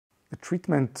The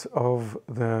treatment of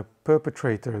the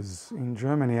perpetrators in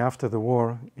Germany after the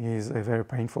war is a very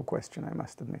painful question, I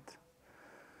must admit.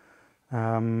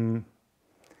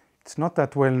 It's not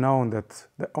that well known that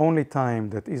the only time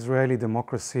that Israeli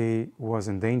democracy was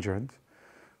endangered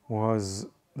was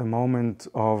the moment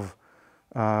of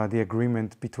the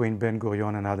agreement between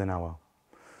Ben-Gurion and Adenauer.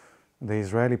 The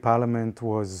Israeli parliament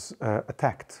was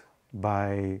attacked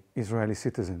by Israeli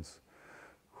citizens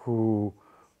who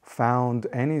found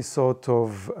any sort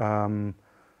of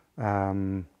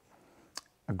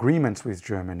agreements with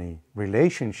Germany,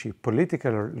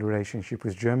 political relationship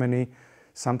with Germany,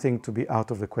 something to be out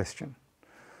of the question.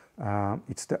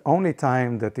 It's the only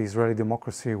time that the Israeli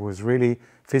democracy was really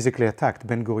physically attacked.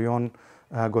 Ben-Gurion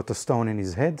got a stone in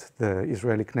his head. The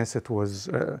Israeli Knesset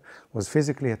was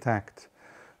physically attacked.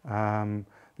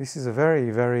 This is a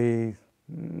very,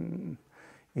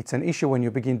 it's an issue when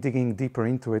you begin digging deeper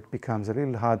into it, becomes a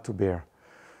little hard to bear.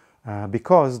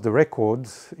 Because the record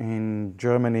in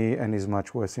Germany, and is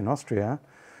much worse in Austria,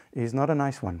 is not a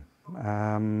nice one.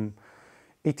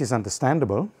 It is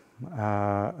understandable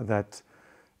that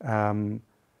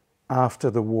after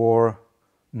the war,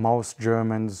 most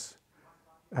Germans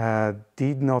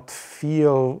did not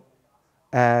feel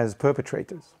as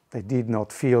perpetrators. They did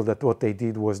not feel that what they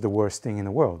did was the worst thing in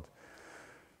the world.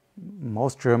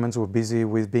 Most Germans were busy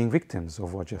with being victims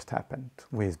of what just happened,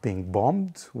 with being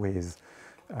bombed, with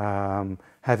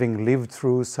having lived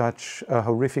through such a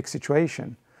horrific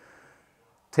situation.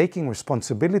 Taking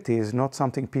responsibility is not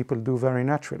something people do very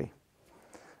naturally.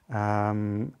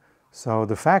 So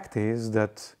the fact is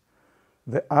that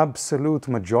the absolute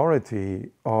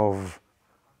majority of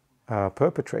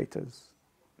perpetrators,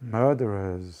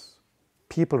 murderers,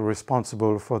 people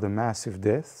responsible for the massive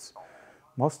deaths,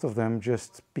 most of them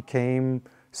just became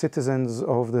citizens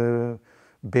of the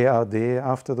BRD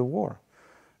after the war.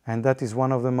 And that is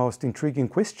one of the most intriguing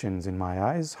questions in my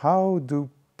eyes. How do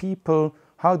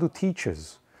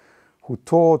teachers who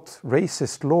taught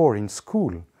racist law in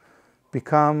school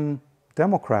become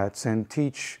Democrats and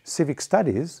teach civic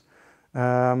studies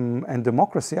and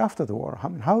democracy after the war?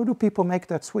 How do people make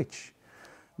that switch?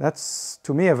 That's,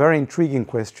 to me, a very intriguing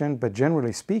question, but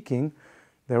generally speaking,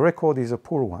 the record is a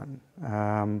poor one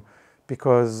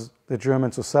because the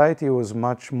German society was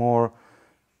much more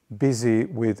busy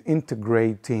with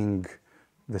integrating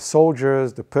the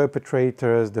soldiers, the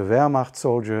perpetrators, the Wehrmacht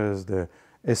soldiers, the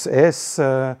SS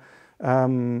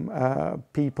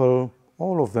people,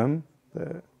 all of them,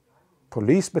 the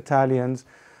police battalions,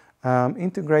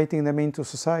 integrating them into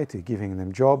society, giving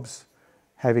them jobs,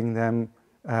 having them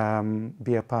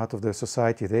be a part of the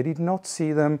society. They did not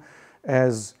see them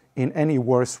as in any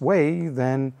worse way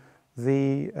than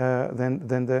the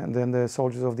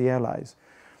soldiers of the Allies.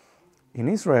 In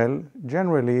Israel,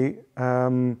 generally,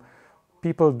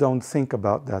 people don't think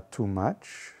about that too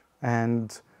much,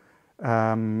 and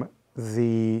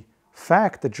the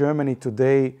fact that Germany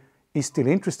today is still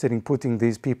interested in putting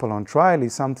these people on trial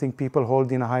is something people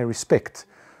hold in a high respect.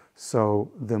 So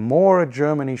the more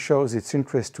Germany shows its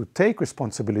interest to take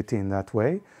responsibility in that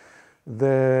way,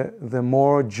 the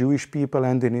more Jewish people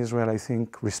and in Israel, I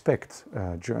think, respect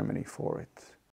Germany for it.